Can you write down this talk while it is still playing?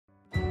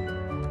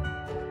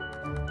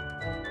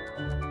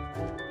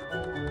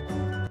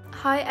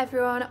Hi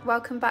everyone,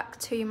 welcome back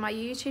to my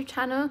YouTube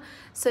channel.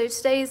 So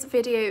today's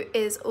video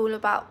is all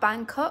about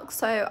Bangkok.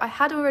 So I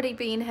had already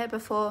been here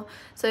before,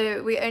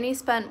 so we only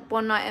spent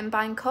one night in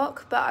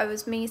Bangkok, but I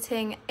was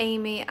meeting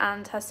Amy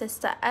and her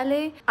sister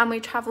Ellie, and we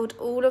travelled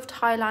all of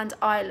Thailand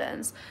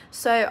Islands.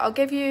 So I'll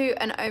give you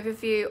an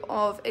overview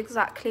of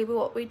exactly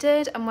what we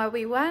did and where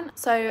we went.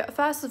 So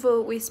first of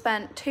all, we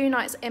spent 2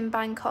 nights in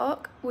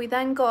Bangkok. We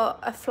then got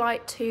a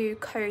flight to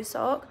Koh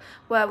Sok,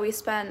 where we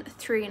spent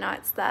 3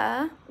 nights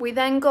there. We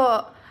then got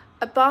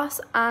a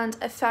bus and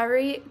a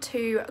ferry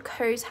to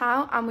Koh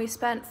Tao, and we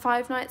spent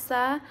 5 nights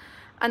there.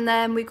 And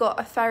then we got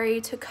a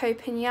ferry to Koh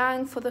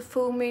Phangan for the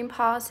full moon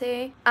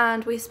party,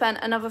 and we spent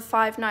another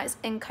 5 nights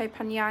in Koh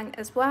Phangan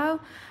as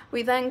well.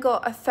 We then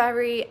got a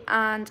ferry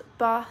and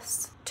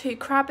bus to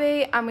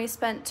Krabi, and we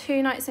spent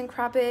 2 nights in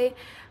Krabi.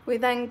 We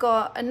then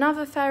got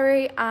another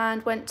ferry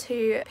and went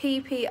to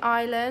Phi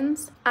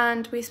Islands,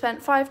 and we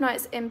spent 5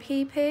 nights in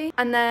Phi.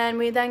 And then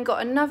we then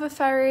got another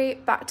ferry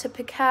back to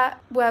Phuket,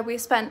 where we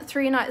spent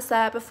 3 nights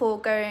there before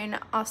going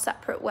our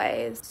separate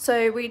ways.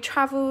 So we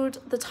travelled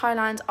the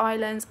Thailand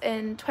Islands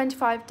in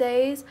 25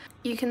 days.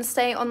 You can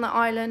stay on the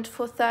island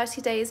for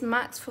 30 days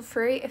max for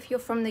free if you're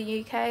from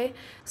the UK.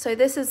 So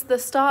this is the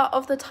start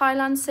of the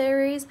Thailand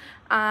series,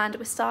 and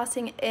we're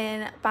starting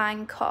in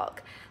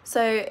Bangkok.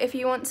 So if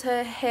you want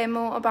to hear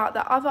more about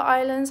the other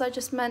islands I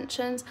just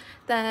mentioned,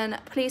 then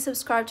please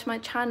subscribe to my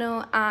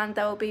channel and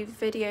there will be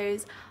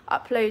videos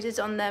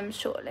uploaded on them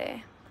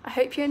shortly. I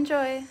hope you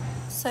enjoy.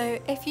 So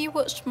if you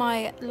watched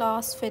my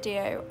last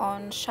video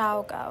on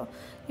Shaogal,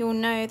 you'll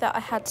know that I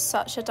had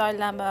such a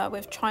dilemma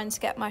with trying to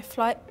get my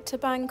flight to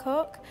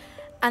Bangkok.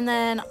 And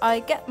then I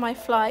get my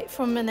flight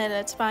from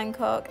Manila to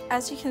Bangkok.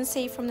 As you can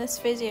see from this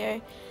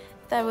video,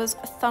 there was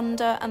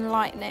thunder and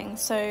lightning,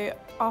 so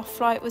our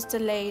flight was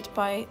delayed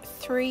by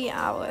 3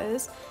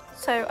 hours.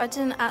 So I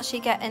didn't actually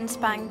get into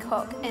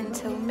Bangkok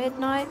until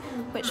midnight,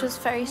 which was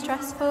very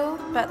stressful.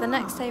 But the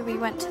next day we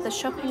went to the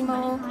shopping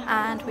mall,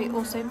 and we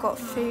also got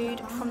food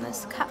from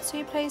this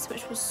katsu place,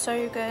 which was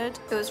so good.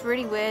 It was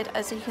really weird.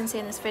 As you can see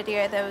in this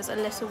video, there was a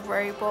little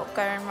robot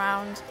going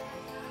around.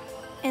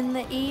 In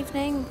the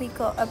evening, we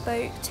got a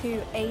boat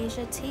to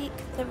Asia Teak,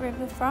 the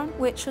riverfront,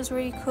 which was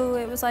really cool.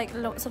 It was like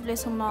lots of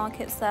little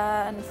markets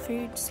there and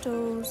food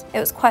stalls. It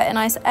was quite a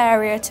nice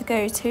area to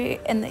go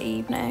to in the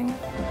evening.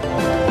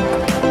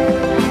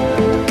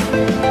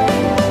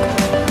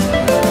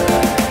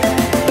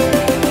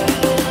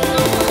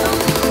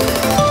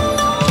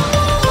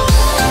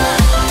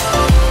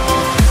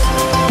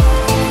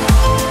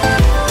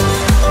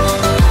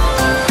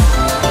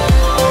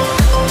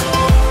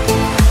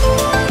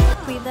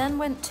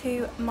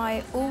 To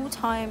my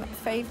all-time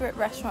favourite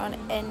restaurant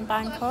in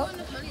Bangkok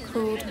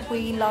called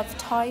We Love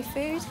Thai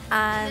Food,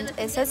 and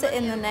it says it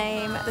in the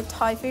name. The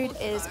Thai food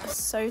is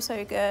so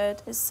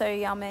good, it's so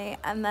yummy.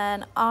 And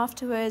then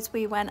afterwards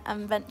we went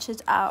and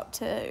ventured out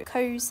to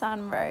Koh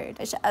San Road,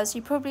 which, as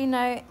you probably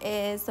know,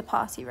 is the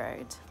party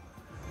road.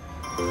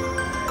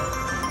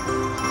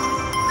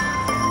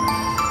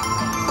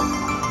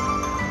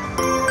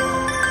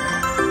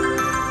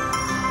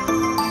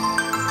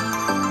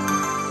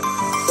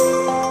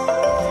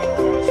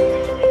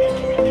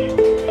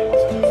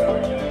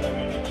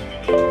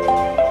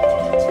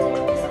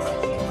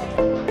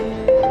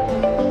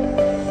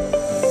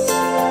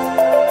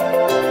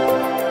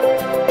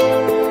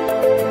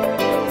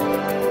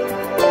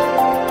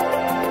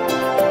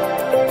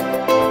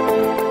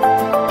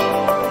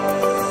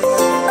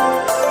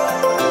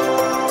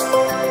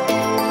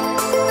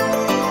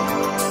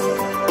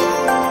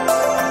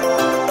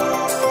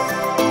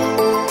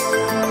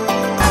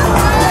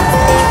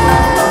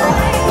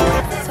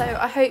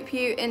 I hope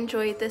you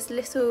enjoyed this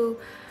little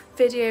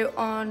video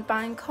on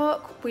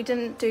Bangkok. We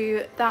didn't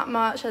do that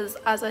much, as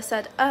I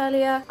said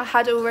earlier. I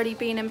had already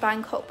been in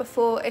Bangkok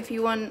before. If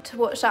you want to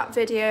watch that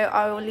video,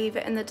 I will leave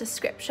it in the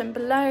description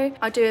below.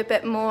 I do a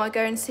bit more. I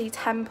go and see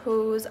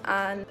temples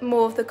and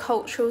more of the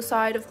cultural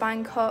side of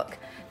Bangkok.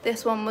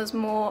 This one was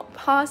more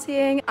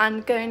partying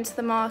and going to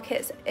the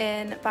markets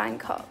in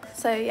Bangkok.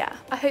 So yeah,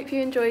 I hope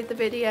you enjoyed the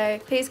video.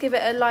 Please give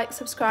it a like,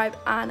 subscribe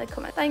and a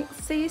comment. Thanks,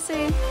 see you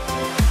soon.